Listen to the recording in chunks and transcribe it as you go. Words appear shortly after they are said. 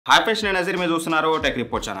Hi friends, నేను నజీర్ మీరు చూస్తున్నారు టెక్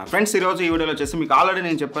రిపోర్ట్ ఛానల్. ఫ్రెండ్స్, ఈరోజు ఈ వీడియోలో వచ్చేసి మీకు ఆల్రెడీ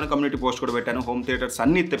నేను చెప్పాను, కమ్యూనిటీ పోస్ట్ కూడా పెట్టాను. హోమ్ థియేటర్స్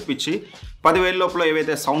అన్ని తెప్పించి 10,000 లోపల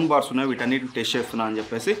ఏవైతే సౌండ్ బార్స్ ఉన్నాయో వీటన్నిటిని టెస్ట్ చేస్తున్నా అని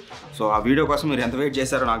చెప్పేసి. సో ఆ వీడియో కోసం మీరు ఎంత వెయిట్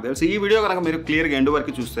చేశారో నాకు తెలుసు. ఈ వీడియో కనుక మీరు క్లియర్గా ఎండ్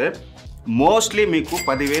వరకు చూస్తే మోస్ట్లీ మీకు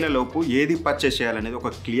 10,000 లోపు ఏది పర్చేస్ చేయాలనేది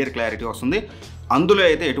ఒక క్లారిటీ వస్తుంది. అందులో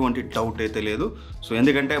అయితే ఎటువంటి డౌట్ అయితే లేదు. సో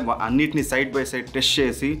ఎందుకంటే అన్నిటిని సైడ్ బై సైడ్ టెస్ట్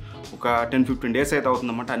చేసి ఒక 10-15 డేస్ అయితే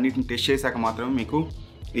అవుతుందన్నమాట. అన్నిటిని టెస్ట్ చేశాక మాత్రమే మీకు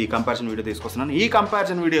ఈ కంపారిజన్ వీడియో తీసుకొస్తున్నాను. ఈ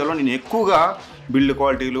కంపారిజన్ వీడియోలో నేను ఎక్కువగా బిల్డ్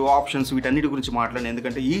క్వాలిటీలు, ఆప్షన్స్ వీటన్నిటి గురించి మాట్లాడాను.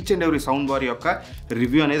 ఎందుకంటే each and every sound bar యొక్క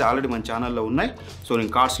రివ్యూ అనేది ఆల్రెడీ మన ఛానల్లో ఉన్నాయి. సో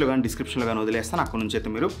నేను కార్డ్స్లో కానీ డిస్క్రిప్షన్లో కానీ వదిలేస్తాను. అక్కడ నుంచి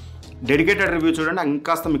అయితే మీరు డెడికేటెడ్ రివ్యూ చూడండి,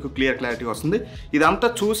 ఇంకాస్త మీకు క్లారిటీ వస్తుంది. ఇదంతా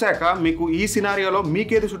చూశాక మీకు ఈ సినారియోలో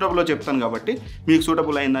మీకేది సూటబుల్లో చెప్తాను కాబట్టి మీకు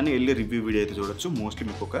సూటబుల్ అయిందని వెళ్ళి రివ్యూ వీడియో అయితే చూడొచ్చు. మోస్ట్లీ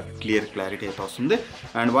మీకు ఒక క్లారిటీ అయితే వస్తుంది.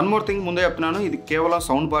 అండ్ వన్ మోర్ థింగ్ ముందే చెప్తున్నాను, ఇది కేవలం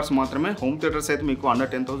సౌండ్ బార్స్ మాత్రమే. హోమ్ థియేటర్స్ అయితే మీకు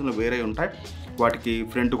అండర్ 10,000 వేరే ఉంటాయి. వాటికి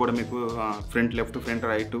ఫ్రంట్ కూడా మీకు ఫ్రంట్ లెఫ్ట్, ఫ్రంట్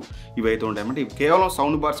రైట్ ఇవైతే ఉంటాయి అన్నమాట. ఇవి కేవలం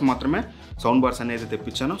సౌండ్ బార్స్ మాత్రమే. సౌండ్ బార్స్ అనేది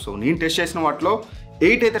తెప్పించాను. సో నేను టెస్ట్ చేసిన వాటిలో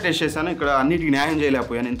 8 అయితే టెస్ట్ చేశాను. ఇక్కడ అన్నిటికి న్యాయం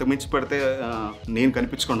చేయలేకపోయాను. ఇంత మించి పెడితే నేను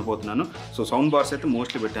కనిపించుకొని పోతున్నాను. సో సౌండ్ బార్స్ అయితే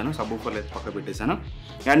మోస్ట్లీ పెట్టాను, సబ్ ఊఫర్లు అయితే పక్క పెట్టేశాను.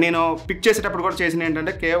 అండ్ నేను పిక్ చేసేటప్పుడు కూడా చేసిన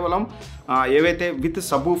ఏంటంటే కేవలం ఏవైతే విత్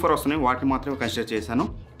సబ్ ఊఫర్ వస్తున్నాయో వాటిని మాత్రమే కన్సిడర్ చేశాను.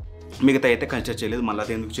 మిగతా అయితే కన్సిడర్ చేయలేదు. మళ్ళీ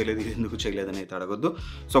అది ఎందుకు చేయలేదు, ఇది ఎందుకు చేయలేదు అని అయితే అడగొద్దు.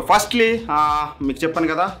 సో ఫస్ట్లీ మీకు చెప్పాను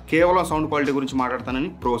కదా, కేవలం సౌండ్ క్వాలిటీ గురించి మాట్లాడతానని,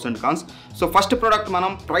 pros and cons. So first product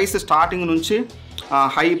మనం ప్రైస్ స్టార్టింగ్ నుంచి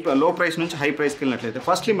లో ప్రైస్ నుంచి హై ప్రైస్కి వెళ్ళినట్లయితే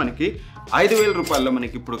ఫస్ట్లీ మనకి 5,000 రూపాయల్లో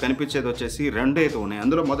మనకి ఇప్పుడు కనిపించేది వచ్చేసి 2 అయితే ఉన్నాయి.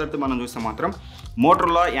 అందులో మొదటి మనం చూస్తే మాత్రం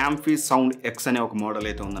మోటరోలా యాంఫీ సౌండ్ ఎక్స్ అనే ఒక మోడల్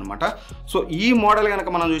అయితే ఉందన్నమాట. సో ఈ మోడల్ కనుక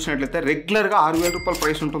మనం చూసినట్లయితే రెగ్యులర్గా 6,000 రూపాయల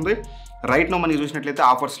ప్రైస్ ఉంటుంది. రైట్ నో మనకి చూసినట్లయితే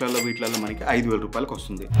ఆఫర్స్లలో వీటిలలో మనకి 5,000 రూపాయలకు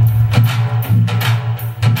వస్తుంది.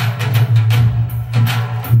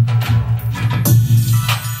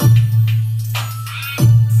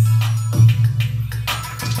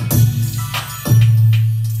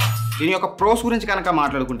 దీని యొక్క ప్రోస్ గురించి కనుక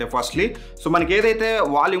మాట్లాడుకుంటే ఫస్ట్లీ సో మనకి ఏదైతే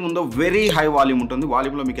వాల్యూమ్ ఉందో వెరీ హై వాల్యూమ్ ఉంటుంది.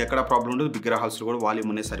 వాల్యూమ్లో మీకు ఎక్కడ ప్రాబ్లం ఉండదు. బిగ్గర్ హాల్స్లో కూడా వాల్యూమ్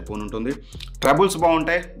అనేది సరిపోని ఉంటుంది. ట్రబుల్స్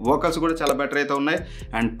బాగుంటాయి, వోకల్స్ కూడా చాలా బెటర్ అయితే ఉన్నాయి.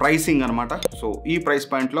 అండ్ ప్రైసింగ్ అనమాట. సో ఈ ప్రైస్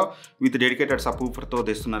పాయింట్లో విత్ డెడికేటెడ్ సబ్ ఊఫర్తో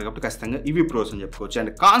తెస్తున్నారు కాబట్టి ఖచ్చితంగా ఇవి ప్రోస్ అని చెప్పుకోవచ్చు.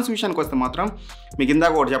 అండ్ కాన్స్ విషయానికి వస్తే మాత్రం మీకు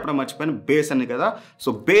ఇందాక ఒకటి చెప్పడం మర్చిపోయాను, బేస్ అని కదా.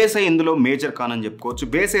 సో బేస్ ఇందులో మేజర్ కాన్ అని చెప్పుకోవచ్చు.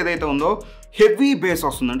 బేస్ ఏదైతే ఉందో హెవీ బేస్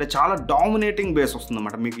వస్తుంది, అంటే చాలా డామినేటింగ్ బేస్ వస్తుంది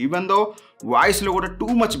అన్నమాట. మీకు ఈవెన్ దో వాయిస్లో కూడా టూ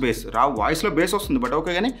మచ్ బేస్ వాయిస్లో బేస్ వస్తుంది, బట్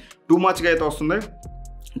ఓకే కానీ టూ మచ్గా అయితే వస్తుంది.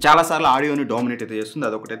 చాలాసార్లు ఆడియోని డామినేట్ అయితే చేస్తుంది.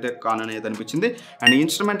 అదొకటైతే కాన్ అనేది అనిపించింది. అండ్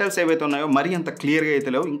ఇన్స్ట్రుమెంటల్స్ ఏవైతే ఉన్నాయో మరీ అంత క్లియర్గా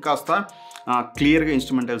అయితే లేవు, ఇంకాస్త క్లియర్గా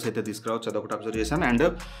ఇన్స్ట్రుమెంటల్స్ అయితే తీసుకురావచ్చు. అదొకటి అబ్జర్వ్ చేశాను. అండ్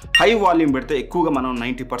హై వాల్యూమ్ పెడితే ఎక్కువగా మనం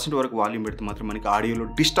 90% వరకు వాల్యూమ్ పెడితే మాత్రం మనకి ఆడియోలో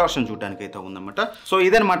డిస్టార్షన్ చూడడానికి అయితే ఉందన్నమాట. సో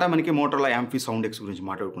ఇదనమాట మనకి మోటరోలా యాంఫీ సౌండ్ ఎక్స్ గురించి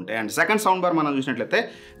మాట్లాడుకుంటే. అండ్ సెకండ్ సౌండ్ బార్ మనం చూసినట్లయితే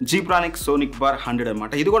జీబ్రానిక్ సోనిక్ బార్ 100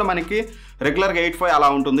 అనమాట. ఇది కూడా మనకి రెగ్యులర్గా 8,500 అలా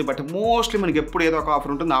ఉంటుంది, బట్ మోస్ట్లీ మనకి ఎప్పుడు ఏదో ఒక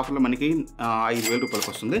ఆఫర్ ఉంటుంది. ఆఫర్లో మనకి 5,000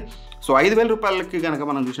 రూపాయలకు వస్తుంది. సో 5,000 రూపాయలకి కనుక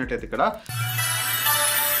మనం చూసినట్లయితే ఇక్కడ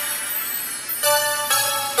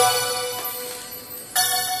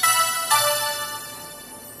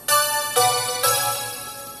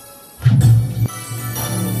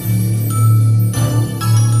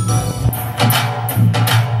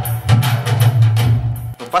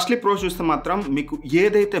ఫస్ట్లీ ప్రోస్ చూస్తే మాత్రం మీకు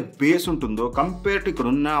ఏదైతే బేస్ ఉంటుందో కంపేర్ టు ఇక్కడ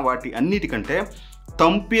ఉన్న వాటి అన్నిటికంటే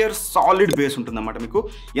తంపియర్ సాలిడ్ బేస్ ఉంటుందన్నమాట. మీకు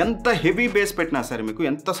ఎంత హెవీ బేస్ పెట్టినా సరే, మీకు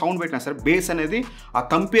ఎంత సౌండ్ పెట్టినా సరే బేస్ అనేది ఆ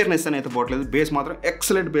తంపియర్నెస్ అనేది పోవట్లేదు. బేస్ మాత్రం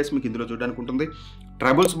ఎక్సలెంట్ బేస్ మీకు ఇందులో చూడడానికి ఉంటుంది.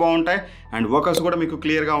 ట్రబుల్స్ బాగుంటాయి అండ్ వోకల్స్ కూడా మీకు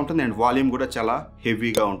క్లియర్గా ఉంటుంది. అండ్ వాల్యూమ్ కూడా చాలా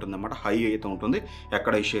హెవీగా ఉంటుంది అన్నమాట. హై అయితే ఉంటుంది,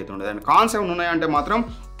 ఎక్కడ ఇష్యూ అయితే ఉండదు. అండ్ కాన్స్ ఏమైనా ఉన్నాయంటే మాత్రం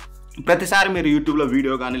ప్రతిసారి మీరు యూట్యూబ్లో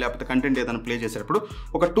వీడియో కానీ లేకపోతే కంటెంట్ ఏదైనా ప్లే చేసేటప్పుడు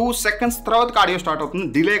ఒక 2 seconds తర్వాత ఆడియో స్టార్ట్ అవుతుంది.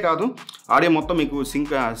 డిలే కాదు, ఆడియో మొత్తం మీకు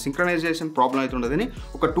సింక్రనైజేషన్ ప్రాబ్లం అయితే ఉండదని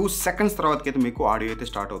ఒక 2 seconds తర్వాతకి అయితే మీకు ఆడియో అయితే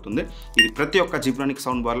స్టార్ట్ అవుతుంది. ఇది ప్రతి ఒక్క జీబ్రానిక్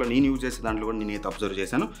సౌండ్ బార్లో నేను యూజ్ చేసే దాంట్లో కూడా నేనైతే అబ్జర్వ్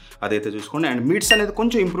చేశాను. అదైతే చూసుకోండి. అండ్ మిడ్స్ అనేది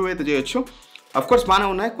కొంచెం ఇంప్రూవ్ అయితే చేయొచ్చు. అఫ్కోర్స్ బాగానే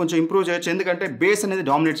ఉన్నాయి, కొంచెం ఇంప్రూవ్ చేయొచ్చు. ఎందుకంటే బేస్ అనేది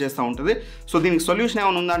డామినేట్ చేస్తూ ఉంటుంది. సో దీనికి సొల్యూషన్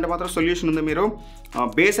ఏమైనా ఉందా అంటే మాత్రం సొల్యూషన్ ఉంది. మీరు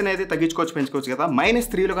బేస్ అనేది తగ్గించుకోవచ్చు, పెంచుకోవచ్చు కదా.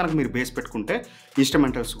 -3లో కనుక మీరు బేస్ పెట్టుకుంటే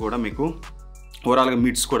ఇన్స్ట్రుమెంటల్స్ కూడా మీకు ఓవరాల్గా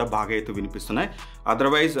మిడ్స్ కూడా బాగా అయితే వినిపిస్తున్నాయి.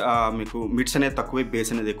 అదర్వైజ్ మీకు మిడ్స్ అనేది తక్కువ,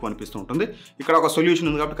 బేస్ అనేది ఎక్కువ అనిపిస్తూ ఉంటుంది. ఇక్కడ ఒక సొల్యూషన్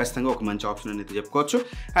ఉంది కాబట్టి ఖచ్చితంగా ఒక మంచి ఆప్షన్ అనేది చెప్పుకోవచ్చు.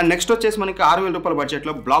 అండ్ నెక్స్ట్ వచ్చేసి మనకి 6,000 రూపాయల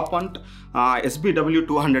బడ్జెట్లో బ్లాక్ పాయింట్ SBW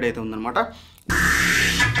 200 అయితే ఉందన్నమాట.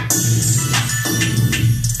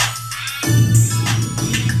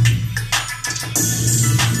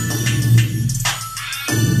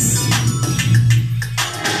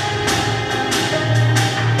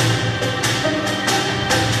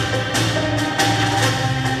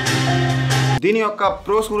 దీని యొక్క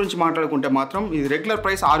ప్రోస్ గురించి మాట్లాడుకుంటే మాత్రం ఇది రెగ్యులర్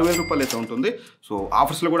ప్రైస్ 6,000 రూపాయలు అయితే ఉంటుంది. సో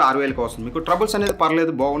ఆఫర్స్లో కూడా 6,000కి వస్తుంది. మీకు ట్రబుల్స్ అనేది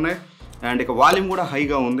పర్లేదు, బాగున్నాయి. అండ్ ఇక వాల్యూమ్ కూడా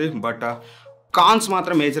హైగా ఉంది. బట్ కాన్స్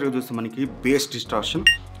మాత్రం మేజర్గా చూస్తే మనకి బేస్ డిస్టార్షన్.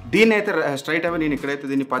 దీన్ని అయితే స్ట్రైట్ అవే నేను ఇక్కడైతే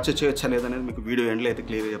దీన్ని పర్చేస్ చేయొచ్చా లేదనేది మీకు వీడియో ఎండ్లో అయితే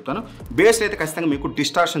క్లియర్గా చెప్తాను. బేస్లో అయితే ఖచ్చితంగా మీకు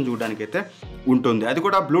డిస్టార్షన్ చూడడానికి అయితే ఉంటుంది. అది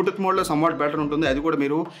కూడా బ్లూటూత్ మోడ్లో సమ్వాట్ బెటర్ ఉంటుంది. అది కూడా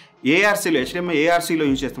మీరు ఏఆర్సీలో HDMI ఏఆర్సీలో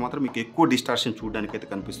యూజ్ చేస్తే మాత్రం మీకు ఎక్కువ డిస్టార్షన్ చూడడానికి అయితే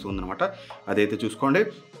కనిపిస్తుంది అనమాట. అదైతే చూసుకోండి.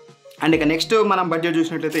 అండ్ ఇక నెక్స్ట్ మనం బడ్జెట్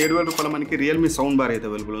చూసినట్లయితే 7,000 రూపాయలు మనకి రియల్మీ సౌండ్ బార్ అయితే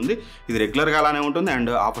అవైలబుల్ ఉంది. ఇది రెగ్యులర్గా అలానే ఉంటుంది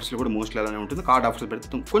అండ్ ఆఫర్స్లో కూడా మోస్ట్లీ అలానే ఉంటుంది. కార్డ్ ఆఫర్స్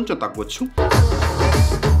పెడితే కొంచెం తగ్గవచ్చు.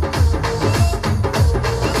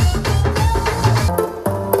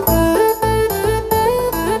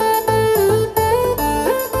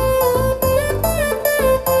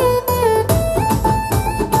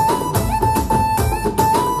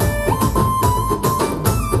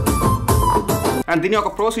 అండ్ దీని యొక్క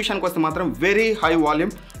ప్రోస్ విషయానికి వస్తే మాత్రం వెరీ హై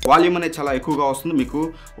వాల్యూమ్ అనేది చాలా ఎక్కువగా వస్తుంది. మీకు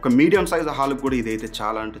ఒక మీడియం సైజ్ హాల్కి కూడా ఇదైతే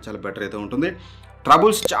చాలా అంటే చాలా బెటర్ అయితే ఉంటుంది.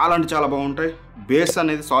 ట్రబుల్స్ చాలా అంటే చాలా బాగుంటాయి. బేస్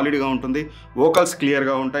అనేది సాలిడ్గా ఉంటుంది. వోకల్స్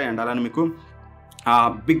క్లియర్గా ఉంటాయి. అండ్ అలానే మీకు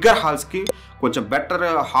బిగ్గర్ హాల్స్కి కొంచెం బెటర్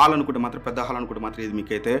హాల్ అనుకుంటే మాత్రం, పెద్ద హాల్ అనుకుంటే మాత్రం ఇది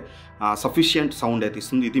మీకైతే సఫిషియంట్ సౌండ్ అయితే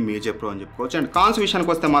ఇస్తుంది. ఇది మేజర్ ప్రో అని చెప్పుకోవచ్చు. అండ్ కాన్స్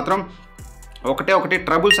విషయానికి వస్తే మాత్రం ఒకటే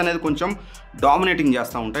ట్రబుల్స్ అనేది కొంచెం డామినేటింగ్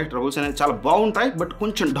చేస్తూ ఉంటాయి. ట్రబుల్స్ అనేది చాలా బాగుంటాయి బట్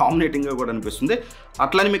కొంచెం డామినేటింగ్గా కూడా అనిపిస్తుంది.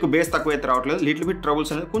 అట్లనే మీకు బేస్ తక్కువ అయితే రావట్లేదు. లిటిల్ బిట్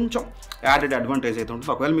ట్రబుల్స్ అనేది కొంచెం యాడెడ్ అడ్వాంటేజ్ అయితే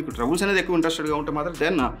ఉంటుంది. ఒకవేళ మీకు ట్రబుల్స్ అనేది ఎక్కువ ఇంట్రెస్టెడ్గా ఉంటే మాత్రం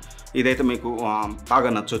దెన్ ఇదైతే మీకు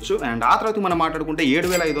బాగా నచ్చొచ్చు. అండ్ ఆ తర్వాత మనం మాట్లాడుకుంటే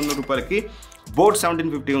 7,500 రూపాయలకి బోట్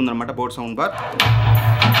 1750 ఉందన్నమాట. Boat sound bar.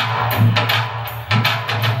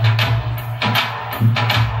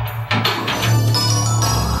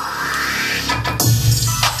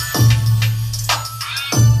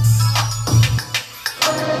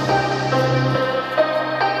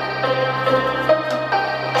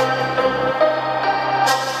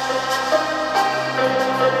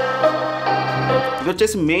 ఇది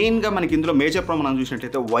వచ్చేసి మెయిన్గా మనకి ఇందులో మేజర్ ప్రో మనం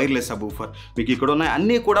చూసినట్లయితే వైర్లెస్ సబ్వూఫర్. మీకు ఇక్కడ ఉన్నాయి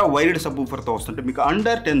అన్నీ కూడా వైర్డ్ సబ్వూఫర్తో వస్తుంటాయి. మీకు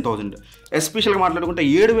అండర్ 10,000 ఎస్పెషల్గా మాట్లాడుకుంటే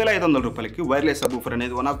 7,500 రూపాయలకి వైర్లెస్ సబ్వూఫర్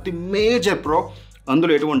అనేది one of the major pro.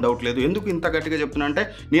 అందులో ఎటువంటి డౌట్ లేదు. ఎందుకు ఇంత గట్టిగా చెప్తున్నా అంటే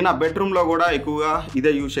నేను ఆ బెడ్రూమ్లో కూడా ఎక్కువగా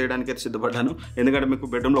ఇదే యూజ్ చేయడానికి అయితే సిద్ధపడ్డాను. ఎందుకంటే మీకు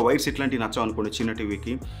బెడ్రూమ్లో వైర్స్ ఇట్లాంటివి నచ్చావు అనుకోండి, చిన్న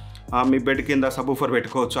టీవీకి మీ బెడ్ కింద సబ్వూఫర్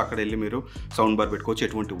పెట్టుకోవచ్చు. అక్కడ వెళ్ళి మీరు సౌండ్ బార్ పెట్టుకోవచ్చు.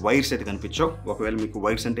 ఎటువంటి వైర్స్ అయితే కనిపించవు. ఒకవేళ మీకు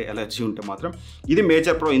వైర్స్ అంటే ఎలర్జీ ఉంటే మాత్రం ఇది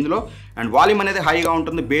మేజర్ ప్రో ఇందులో. అండ్ వాల్యూమ్ అనేది హైగా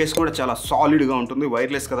ఉంటుంది. బేస్ కూడా చాలా సాలిడ్గా ఉంటుంది.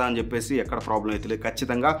 వైర్లెస్ కదా అని చెప్పేసి ఎక్కడ ప్రాబ్లం అయితే లేదు.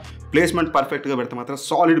 ఖచ్చితంగా ప్లేస్మెంట్ పర్ఫెక్ట్గా పెడితే మాత్రం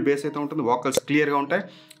సాలిడ్ బేస్ అయితే ఉంటుంది. వోకల్స్ క్లియర్గా ఉంటాయి.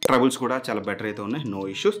 ట్రబుల్స్ కూడా చాలా బెటర్ అయితే ఉన్నాయి. No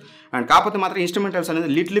issues. అండ్ కాకపోతే మాత్రం ఇన్స్ట్రుమెంటల్స్ అనేది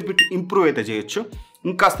లిటిల్ బిట్ ఇంప్రూవ్ అయితే చేయొచ్చు.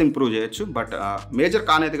 ఇంకాస్త ఇంప్రూవ్ చేయొచ్చు. బట్ మేజర్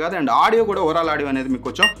కానేది కాదు. అండ్ ఆడియో కూడా ఓవరాల్ ఆడియో అనేది మీకు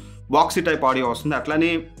కొంచెం బాక్సీ టైప్ ఆడియో వస్తుంది. అట్లనే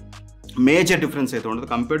మేజర్ డిఫరెన్స్ అయితే ఉండదు.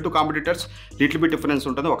 Compare to competitors little bit difference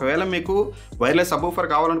ఉంటుంది. ఒకవేళ మీకు వైర్లెస్ సబ్వూఫర్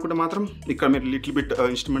కావాలనుకుంటే మాత్రం ఇక్కడ మీరు లిటిల్ బిట్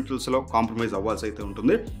ఇన్స్ట్రుమెంటల్స్లో కాంప్రమైజ్ అవ్వాల్సి అయితే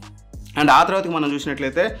ఉంటుంది. అండ్ ఆ తర్వాతకి మనం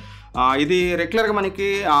చూసినట్లయితే ఇది రెగ్యులర్గా మనకి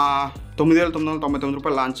 9,999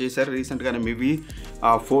 రూపాయలు లాంచ్ చేశారు రీసెంట్గానే మీవి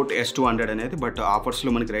ఫోర్ట్ S200 అనేది. బట్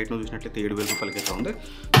ఆఫర్స్లో మనకి రైట్ను చూసినట్లయితే 7,000 రూపాయలకి అయితే ఉంది.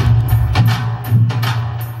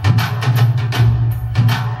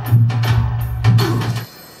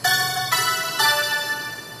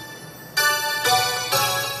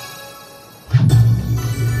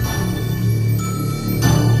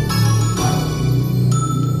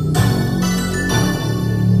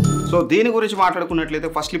 సో దీని గురించి మాట్లాడుకున్నట్లయితే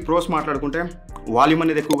ఫస్ట్లీ ప్రోస్ మాట్లాడుకుంటే వాల్యూమ్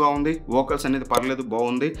అనేది ఎక్కువగా ఉంది. వోకల్స్ అనేది పర్లేదు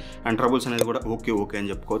బాగుంది. అండ్ ట్రబుల్స్ అనేది కూడా ఓకే అని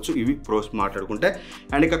చెప్పుకోవచ్చు. ఇవి ప్రోస్ మాట్లాడుకుంటే.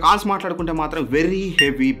 అండ్ ఇక కాన్స్ మాట్లాడుకుంటే మాత్రం వెరీ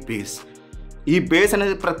హెవీ బేస్. ఈ బేస్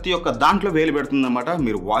అనేది ప్రతి ఒక్క దాంట్లో వేలు పెడుతుందన్నమాట.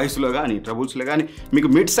 మీరు వాయిస్లో కానీ ట్రబుల్స్లో కానీ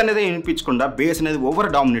మీకు మిడ్స్ అనేది వినిపించకుండా బేస్ అనేది ఓవర్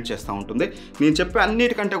డామినేట్ చేస్తూ ఉంటుంది. నేను చెప్పే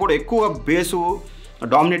అన్నిటికంటే కూడా ఎక్కువ బేసు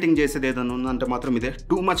డామినేటింగ్ చేసేది ఏదైనా ఉందంటే మాత్రం ఇదే.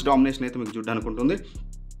 టూ మచ్ డామినేషన్ అయితే మీకు చూడడానికి ఉంటుంది.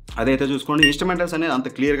 అదైతే చూసుకోండి. ఇన్స్ట్రుమెంటల్స్ అనేది అంత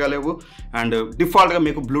క్లియర్గా లేవు. అండ్ డిఫాల్ట్గా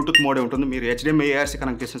మీకు బ్లూటూత్ మోడే ఉంటుంది. మీరు HDMI ARC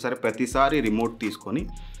కనెక్ట్ చేసిన సరే ప్రతిసారి రిమోట్ తీసుకొని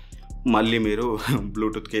మళ్ళీ మీరు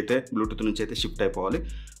బ్లూటూత్ నుంచి అయితే షిఫ్ట్ అయిపోవాలి.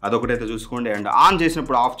 అదొకటైతే చూసుకోండి. అండ్ ఆన్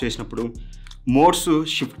చేసినప్పుడు ఆఫ్ చేసినప్పుడు మోడ్స్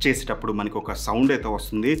షిఫ్ట్ చేసేటప్పుడు మనకి ఒక సౌండ్ అయితే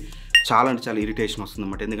వస్తుంది. చాలా అంటే చాలా ఇరిటేషన్ వస్తుంది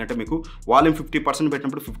అన్నమాట. ఎందుకంటే మీకు వాల్యూమ్ 50%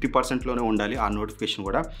 పెట్టినప్పుడు 50%లోనే ఉండాలి ఆ నోటిఫికేషన్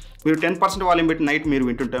కూడా. మీరు 10% వాల్యూమ్ పెట్టి నైట్ మీరు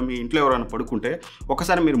వింటుంటే మీ ఇంట్లో ఎవరైనా పడుకుంటే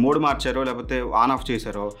ఒకసారి మీరు మోడ్ మార్చారో లేకపోతే ఆన్ ఆఫ్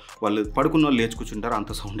చేశారో వాళ్ళు పడుకున్న వాళ్ళు లేచి కూర్చుంటారు.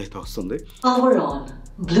 అంత సౌండ్ అయితే వస్తుంది.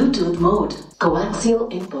 Bluetooth mode, coaxial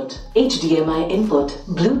input, HDMI input,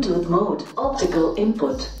 Bluetooth mode, optical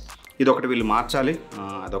input. ఇది ఒకటి వీళ్ళు మార్చాలి.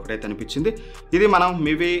 అదొకటైతే అనిపించింది. ఇది మనం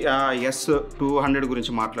మీవి S200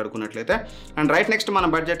 గురించి మాట్లాడుకున్నట్లయితే. అండ్ రైట్ నెక్స్ట్ మన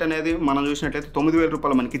బడ్జెట్ అనేది మనం చూసినట్లయితే 9,000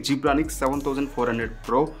 రూపాయలు మనకి జీబ్రానిక్ 7400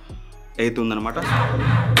 Pro అవుతుందన్నమాట.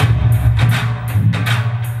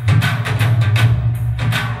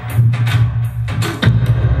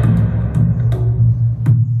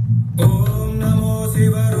 ఓం నమో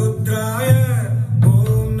శివరుద్రాయ,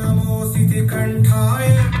 ఓం నమో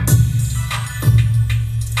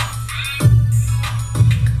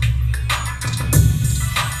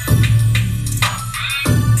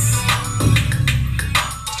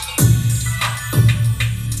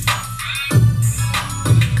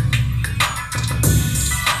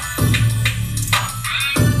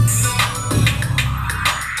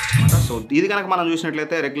ఇది కనుక మనం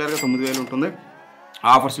చూసినట్లయితే రెగ్యులర్గా 9,000 ఉంటుంది.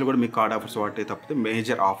 ఆఫర్స్లో కూడా మీకు కార్డ్ ఆఫర్స్ వాటి తప్పితే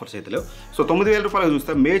మేజర్ ఆఫర్స్ అయితే లేవు. సో 9,000 రూపాయలు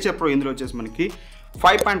చూస్తే మేజర్ ప్రో ఇందులో వచ్చేసి మనకి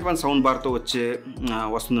 5.1 సౌండ్ బార్తో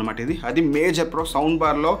వస్తుందన్నమాట. ఇది అది మేజర్ ప్రో. సౌండ్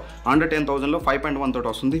బార్లో అండర్ 10,000లో 5.1 తోటి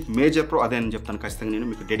వస్తుంది. మేజర్ ప్రో అదే అని చెప్తాను ఖచ్చితంగా నేను.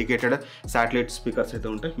 మీకు డెడికేటెడ్ శాటిలైట్ స్పీకర్స్ అయితే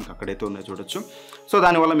ఉంటాయి, మీకు అక్కడైతే ఉన్నాయి చూడొచ్చు. సో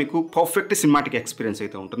దానివల్ల మీకు పర్ఫెక్ట్ సినిమాటిక్ ఎక్స్పీరియన్స్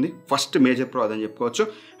అయితే ఉంటుంది. ఫస్ట్ మేజర్ ప్రో అదని చెప్పుకోవచ్చు.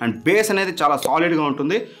 అండ్ బేస్ అనేది చాలా సాలిడ్గా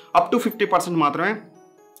ఉంటుంది. అప్ టు 50% మాత్రమే,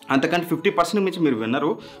 అంతకంటే 50% మించి మీరు వినరు.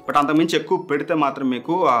 బట్ అంతకుమించి ఎక్కువ పెడితే మాత్రం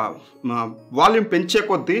మీకు వాల్యూమ్ పెంచే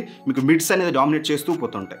కొద్దీ మీకు మిడ్స్ అనేది డామినేట్ చేస్తూ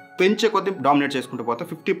పోతుంటాయి. పెంచే కొద్దీ డామినేట్ చేసుకుంటూ పోతే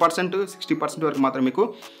 50% 60% వరకు మాత్రం మీకు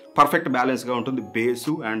పర్ఫెక్ట్ బ్యాలెన్స్గా ఉంటుంది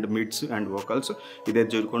base and mids and vocals. ఇదే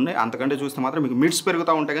చూసుకోండి. అంతకంటే చూస్తే మాత్రం మీకు మిడ్స్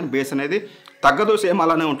పెరుగుతూ ఉంటాయి కానీ బేస్ అనేది తగ్గదు, సేమ్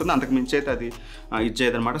అలానే ఉంటుంది. అంతకు మించి అయితే అది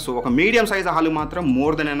ఇచ్చేదనమాట. సో ఒక మీడియం సైజ్ హాల్ మాత్రం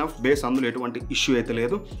మోర్ దెన్ ఎనఫ్. బేస్ అందులో ఎటువంటి ఇష్యూ అయితే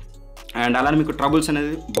లేదు. అండ్ అలానే మీకు ట్రబుల్స్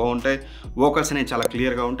అనేది బాగుంటాయి, వోకల్స్ అనేవి చాలా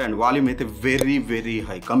క్లియర్గా ఉంటాయి. అండ్ వాల్యూమ్ అయితే very very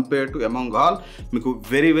high compare to among all. మీకు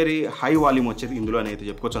వెరీ వెరీ హై వాల్యూమ్ వచ్చేది ఇందులో అయితే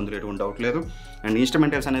చెప్పుకోవచ్చు, అందులో ఎటువంటి డౌట్ లేదు. అండ్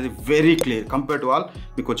ఇన్స్ట్రుమెంటల్స్ అనేది very clear compare to all,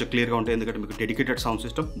 మీకు కొంచెం క్లియర్గా ఉంటాయి. ఎందుకంటే మీకు డెడికేటెడ్ సౌండ్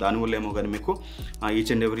సిస్టమ్, దానివల్ల ఏమో కానీ మీకు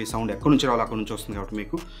ఈచ్ అండ్ ఎవ్రీ సౌండ్ ఎక్కడి నుంచి రావాలి అక్కడి నుంచి వస్తుంది కాబట్టి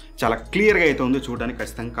మీకు చాలా క్లియర్గా అయితే ఉంది చూడడానికి.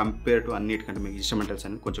 ఖచ్చితంగా కంపేర్ టు అన్నిటికంటే మీకు ఇన్స్ట్రుమెంటల్స్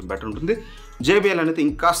అనేది కొంచెం బెటర్ ఉంటుంది. JBL అనేది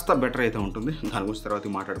ఇంకాస్త బెటర్ అయితే ఉంటుంది, దాని గురించి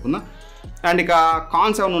తర్వాత మాట్లాడుకుందాం. అండ్ ఇక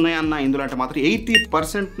కాన్స్ ఏమైనా ఉన్నాయన్న ఇందులో అంటే మాత్రం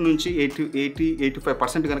 80% నుంచి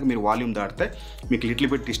 85% కనుక మీరు వాల్యూమ్ దాటితే మీకు లిటిల్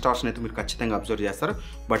బిట్ డిస్టార్షన్ అయితే మీరు ఖచ్చితంగా అబ్జర్వ్ చేస్తారు.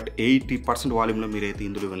 బట్ 80% వాల్యూమ్లో మీరైతే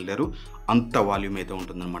ఇందులో వెళ్ళలేరు, అంత వాల్యూమ్ అయితే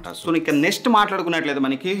ఉంటుందన్నమాట. సో ఇక నెక్స్ట్ మాట్లాడుకున్నట్లయితే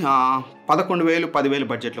మనకి 11,000 10,000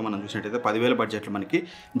 బడ్జెట్లో మనం చూసినట్టయితే 10,000 బడ్జెట్లో మనకి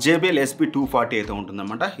JBL SP240 అయితే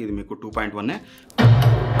ఉంటుందన్నమాట. ఇది మీకు 2.1.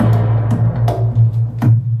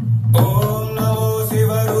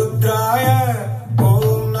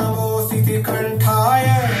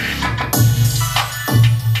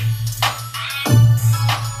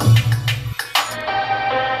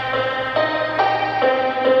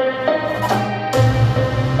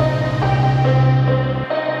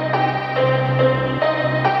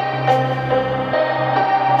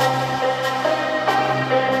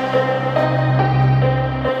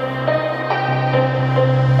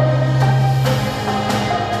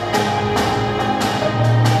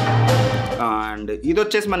 ఇది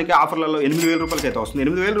వచ్చేసి మనకి ఆఫర్లలో 8,000 రూపాయలకి అయితే వస్తుంది.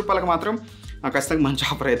 8,000 రూపాయలకి మాత్రం ఖచ్చితంగా మంచి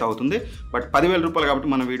ఆఫర్ అయితే అవుతుంది. బట్ 10,000 రూపాయలు కాబట్టి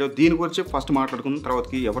మన వీడియో దీని గురించి ఫస్ట్ మాట్లాడుకున్న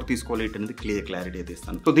తర్వాతకి ఎవరు తీసుకోవాలి అనేది క్లారిటీ అయితే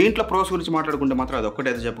ఇస్తాను. సో దీంట్లో ప్రోస్ గురించి మాట్లాడుకుంటే మాత్రం అది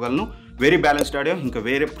ఒక్కటైతే చెప్పగలను, వెరీ బ్యాలెన్స్డ్ ఆడియో, ఇంకా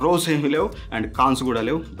వేరే ప్రోస్ ఏమీ లేవు అండ్ కాన్స్ కూడా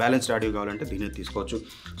లేవు. బ్యాలెన్స్డ్ ఆడియో కావాలంటే దీన్ని తీసుకోవచ్చు.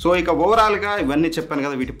 సో ఇక ఓవరాల్గా ఇవన్నీ చెప్పాను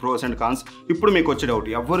కదా వీటి ప్రోస్ అండ్ కాన్స్. ఇప్పుడు మీకు వచ్చే డౌట్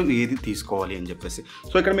ఎవరు ఏది తీసుకోవాలి అని చెప్పేసి.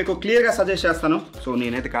 సో ఇక్కడ మీకు క్లియర్గా సజెస్ట్ చేస్తాను. సో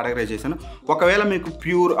నేనైతే కేటగరైజ్ చేశాను. ఒకవేళ మీకు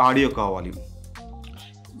ప్యూర్ ఆడియో కావాలి,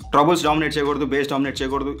 ట్రబుల్స్ డామినేట్ చేయకూడదు, బేస్ డామినేట్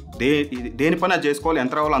చేయకూడదు, దేని పని అది చేసుకోవాలి,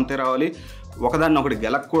 ఎంత రావాలి అంతే రావాలి, ఒకదాన్ని ఒకటి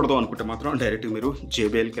గెలకూడదు అనుకుంటే మాత్రం డైరెక్ట్ మీరు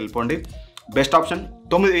JBLకి వెళ్ళిపోండి. Best option.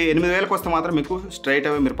 8,000కి వస్తే మాత్రం మీకు స్ట్రైట్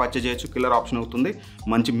అవే మీరు పర్చేజ్ చేయొచ్చు, కిల్లర్ ఆప్షన్ అవుతుంది.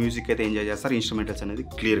 మంచి మ్యూజిక్ అయితే ఎంజాయ్ చేస్తారు, ఇన్స్ట్రుమెంటల్స్ అనేది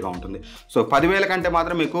క్లియర్గా ఉంటుంది. సో 10,000 కంటే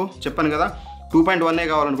మాత్రం మీకు చెప్పాను కదా 2.1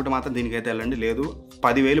 కావాలనుకుంటే మాత్రం దీనికైతే వెళ్ళండి. లేదు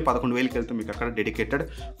 10,000 11,000కి వెళ్తే మీకు అక్కడ డెడికేటెడ్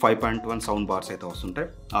 5.1 సౌండ్ బార్స్ అయితే వస్తుంటాయి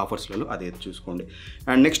ఆఫర్స్లలో, అదైతే చూసుకోండి.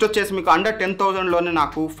 అండ్ నెక్స్ట్ వచ్చేసి మీకు అండర్ 10,000లోనే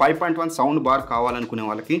నాకు 5.1 సౌండ్ బార్ కావాలనుకునే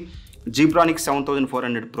వాళ్ళకి జీబ్రానిక్స్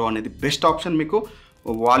 7400 Pro అనేది బెస్ట్ ఆప్షన్. మీకు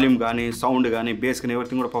వాల్యూమ్ కానీ సౌండ్ కానీ బేస్ కానీ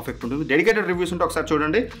ఎవ్రీథింగ్ కూడా పర్ఫెక్ట్ ఉంటుంది. డెడికేటెడ్ రివ్యూస్ ఉంటే ఒకసారి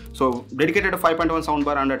చూడండి. So dedicated 5.1 sound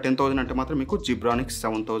bar under 10,000 అంటే మాత్రం మీకు జీబ్రానిక్స్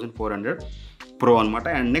 7400 Pro అనమాట.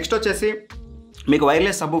 అండ్ నెక్స్ట్ వచ్చేసి మీకు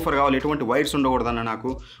వైర్లెస్ సబ్వూఫర్ కావాలి, ఎటువంటి వైర్స్ ఉండకూడదన్న, నాకు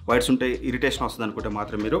వైర్స్ ఉంటే ఇరిటేషన్ వస్తుంది అనుకుంటే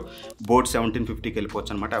మాత్రం మీరు బోట్ 1750కి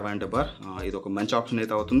వెళ్ళిపోవచ్చు అనమాట. అవాంట్ బార్ ఇది ఒక మంచి ఆప్షన్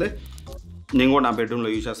అయితే అవుతుంది. నేను కూడా నా బెడ్రూమ్లో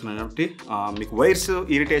యూజ్ చేస్తున్నాను కాబట్టి మీకు వైర్స్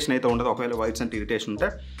ఇరిటేషన్ అయితే ఉండదు. ఒకవేళ వైర్స్ అంటే ఇరిటేషన్ ఉంటే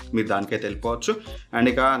మీరు దానికైతే వెళ్ళిపోవచ్చు. అండ్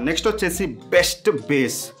ఇక నెక్స్ట్ వచ్చేసి best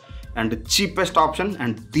base and cheapest option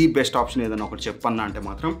and the best option ఏదైనా ఒకటి చెప్పన్నా అంటే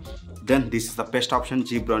మాత్రం then this is the best option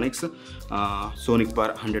Zebronics sonic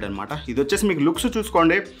bar 100 అనమాట. ఇది వచ్చేసి మీకు లుక్స్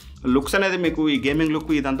చూసుకోండి. లుక్స్ అనేది మీకు ఈ గేమింగ్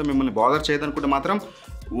లుక్ ఇదంతా మిమ్మల్ని బాదర్ చేయదనుకుంటే మాత్రం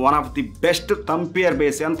one of the best తంపియర్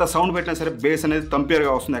base. ఎంత సౌండ్ పెట్టినా సరే బేస్ అనేది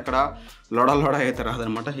తంపియర్గా వస్తుంది, ఎక్కడ లొడ అయితే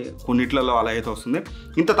రాదనమాట. కొన్నిట్లలో అలా అయితే వస్తుంది.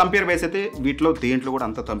 ఇంత తంపియర్ బేస్ అయితే వీటిలో దేంట్లో కూడా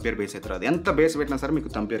అంత తంపియర్ బేస్ అయితే రాదు. ఎంత బేస్ పెట్టినా సరే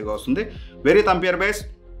మీకు తంపియర్గా వస్తుంది. వెరీ తంపియర్ బేస్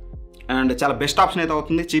అండ్ చాలా బెస్ట్ ఆప్షన్ అయితే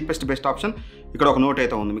అవుతుంది. Cheapest best option. ఇక్కడ ఒక నోట్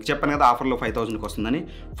అయితే ఉంది, మీకు చెప్పాను కదా ఆఫర్లో 5,000కి వస్తుందని.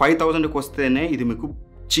 5,000కి వస్తేనే ఇది మీకు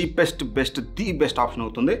cheapest best the best option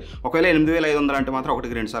అవుతుంది. ఒకవేళ 8,500 అంటే మాత్రం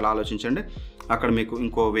 1-2 సార్లు ఆలోచించండి. అక్కడ మీకు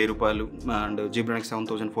ఇంకో 1,000 రూపాయలు అండ్ జీబ్రానిక్స్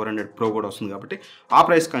 7400 Pro కూడా వస్తుంది కాబట్టి ఆ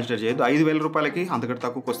ప్రైస్ కన్సిడర్ చేయొద్దు. 5,000 రూపాయలకి అంతకంటే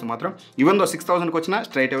తక్కువకి వస్తే మాత్రం ఈవెన్ దో 6,000కి వచ్చినా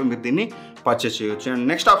స్ట్రైట్ అవే మీరు దీన్ని పర్చేస్ చేయొచ్చు. అండ్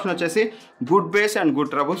నెక్స్ట్ ఆప్షన్ వచ్చేసి good base and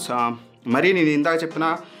good troubles. మరి నేను ఇందాక చెప్పిన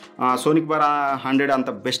సోనిక్ బార్ 100 అంత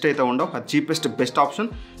బెస్ట్ అయితే ఉండవు, అది బెస్ట్ ఆప్షన్.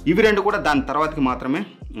 ఇవి రెండు కూడా దాని తర్వాతకి మాత్రమే,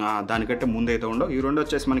 దానికంటే ముందైతే ఉండవు. ఈ రెండు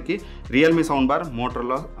వచ్చేసి మనకి Realme sound bar,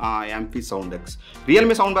 Motorola amphi sound X.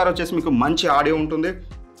 Realme sound bar వచ్చేసి మీకు మంచి ఆడియో ఉంటుంది,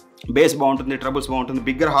 బేస్ బాగుంటుంది, ట్రబుల్స్ బాగుంటుంది.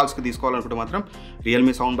 బిగ్గర్ హాల్స్కి తీసుకోవాలనుకుంటే మాత్రం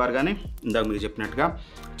రియల్మీ సౌండ్ బార్ కానీ ఇందాక మీకు చెప్పినట్టుగా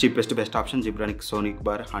బెస్ట్ ఆప్షన్ జిబ్రానిక్ సోనిక్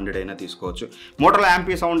బార్ 100 అయినా తీసుకోవచ్చు. మోటరోలా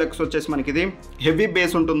యాంపీ సౌండ్ ఎక్స్ వచ్చేసి మనకి ఇది హెవీ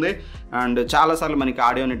బేస్ ఉంటుంది అండ్ చాలాసార్లు మనకి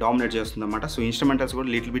ఆడియోని డామినేట్ చేస్తుంది అనమాట. సో ఇన్స్ట్రుమెంటల్స్ కూడా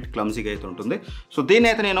లిటిల్ బిట్ క్లమ్సీగా అయితే ఉంటుంది. సో దీన్ని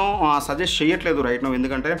అయితే నేను సజెస్ట్ చేయట్లేదు రైట్ నౌ,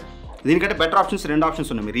 ఎందుకంటే దీనికంటే బెటర్ ఆప్షన్స్ 2 ఆప్షన్స్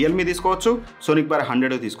ఉన్నాయి. మీరు రియల్మీ తీసుకోవచ్చు, సోనిక్ బార్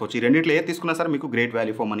 100 తీసుకోవచ్చు. ఈ రెండిట్లో ఏది తీసుకున్నా సరే మీకు గ్రేట్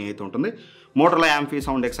వాల్యూ ఫర్ మనీ అయితే ఉంటుంది. మోటరోలా యాంఫీ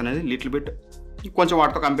సౌండ్ ఎక్స్ అనేది లిటిల్ బిట్ కొంచెం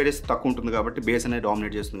వాటితో కంపేర్ చేస్తే తక్కువ ఉంటుంది కాబట్టి, బేస్ అనేది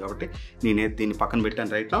డామినేట్ చేస్తుంది కాబట్టి నేనైతే దీన్ని పక్కన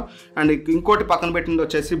పెట్టాను రైట్ నౌ. అండ్ ఇంకోటి పక్కన పెట్టింది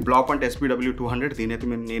వచ్చేసి బ్లాక్ SPW 200. దీనైతే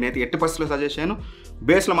నేనైతే 80% సజెస్ట్ చేయను.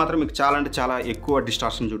 బేస్లో మాత్రం మీకు చాలా అంటే చాలా ఎక్కువ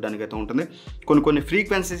డిస్టార్షన్ చూడడానికి అయితే ఉంటుంది. కొన్ని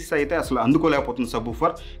ఫ్రీక్వెన్సీస్ అయితే అసలు అందుకోలేకపోతుంది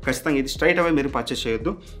సబ్‌వూఫర్. ఖచ్చితంగా ఇది స్ట్రైట్ అవే మీరు పర్చేస్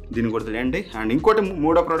చేయొద్దు, దీన్ని కూడా తెలియండి. అండ్ ఇంకోటి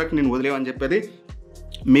మూడో ప్రోడక్ట్ నేను వదిలేమని చెప్పేది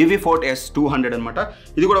మీవీ ఫోర్ట్ S200 అనమాట.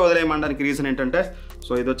 ఇది కూడా వదిలేయమనడానికి రీజన్ ఏంటంటే,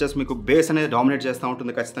 సో ఇది వచ్చేసి మీకు బేస్ అనేది డామినేట్ చేస్తూ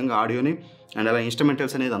ఉంటుంది ఖచ్చితంగా ఆడియోని, అండ్ అలా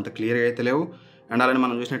ఇన్స్ట్రుమెంటల్స్ అనేది అంత క్లియర్గా అయితే లేవు. అండ్ అలానే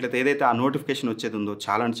మనం చూసినట్లయితే ఏదైతే ఆ నోటిఫికేషన్ వచ్చేది ఉందో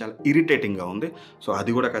చాలా అంటే చాలా ఇరిటేటింగ్గా ఉంది. సో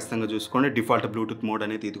అది కూడా ఖచ్చితంగా చూసుకోండి. డిఫాల్ట్ బ్లూటూత్ మోడ్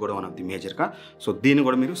అనేది ఇది కూడా వన్ ఆఫ్ ది మేజర్గా. సో దీన్ని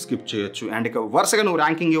కూడా మీరు స్కిప్ చేయొచ్చు. అండ్ ఇక వరుసగా నువ్వు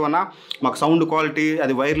ర్యాంకింగ్ ఇవ్వనా, మాకు సౌండ్ క్వాలిటీ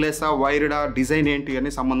అది వైర్లెస్సా వైర్డా డిజైన్ ఏంటి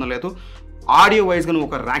అని సంబంధం లేదు, ఆడియో వైజ్గా నువ్వు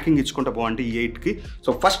ఒక ర్యాంకింగ్ ఇచ్చుకుంటా పోవంటే ఈ 8కి. సో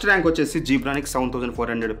ఫస్ట్ ర్యాంక్ వచ్చేసి జిబ్రానిక్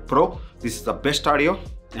 7400 Pro, this is the best audio.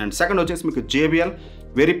 And second వచ్చేసి మీకు JBL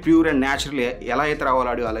very pure and natural, ఎలా అయితే రావాలి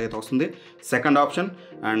ఆడియో అలా అయితే వస్తుంది, second option.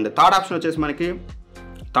 And third option వచ్చేసి మనకి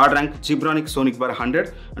third rank జిబ్రానిక్ sonic bar 100.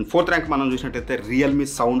 And fourth rank మనం చూసినట్టయితే Realme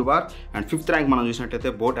sound bar. And fifth rank మనం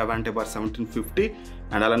చూసినట్టయితే బోట్ అవాంటే బార్ 1750.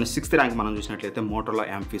 అండ్ అలానే సిక్స్త్ ర్యాంక్ మనం చూసినట్లయితే Motorola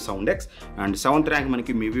amphi sound X. And seventh rank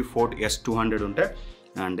మనకి మీవీ ఫోర్ట్ S200 ఉంటాయి.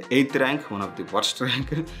 And eighth rank one of the worst rank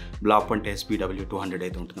black SPW 200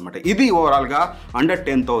 అయితే ఉంటుంది అనమాట. ఇది ఓవరాల్గా అండర్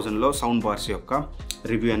 10,000లో సౌండ్ బార్స్ యొక్క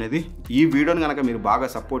రివ్యూ అనేది. ఈ వీడియోని కనుక మీరు బాగా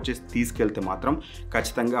సపోర్ట్ చేసి తీసుకెళ్తే మాత్రం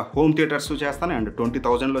ఖచ్చితంగా హోమ్ థియేటర్స్ చేస్తాను అండ్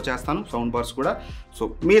 20,000లో చేస్తాను సౌండ్ బార్స్ కూడా. సో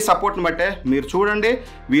మీ సపోర్ట్ని బట్టే మీరు చూడండి,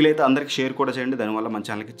 వీలైతే అందరికీ షేర్ కూడా చేయండి, దానివల్ల మన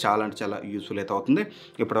ఛానల్కి చాలా అంటే చాలా యూస్ఫుల్ అయితే అవుతుంది.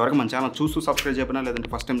 ఇప్పటివరకు మన ఛానల్ చూస్తూ సబ్స్క్రైబ్ చేయకపోయినా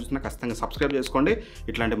లేదంటే ఫస్ట్ టైం చూసినా ఖచ్చితంగా సబ్స్క్రైబ్ చేసుకోండి.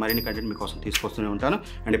 ఇట్లాంటి మరిన్ని కంటెంట్ మీకోసం తీసుకొస్తూనే ఉంటాను.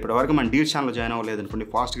 అండ్ ఇప్పటివరకు మన డీల్ ఛానల్ జాయిన్ అవ్వలేదనుకోండి,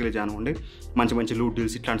 ఫాస్ట్గా జాయిన్ అవ్వండి. మంచి లూట్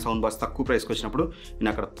డీల్స్ ఇట్లాంటి సౌండ్ బార్స్ తక్కువ ప్రైస్కి వచ్చినప్పుడు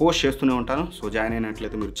నేను అక్కడ పోస్ట్ చేస్తూనే ఉంటాను. సో జాయిన్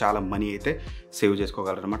అయినట్లయితే మీరు చాలా మనీ అయితే సేవ్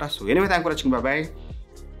చేసుకోగలరు అనమాట. So anyway, thank for watching, bye,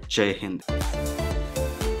 జై హింద్.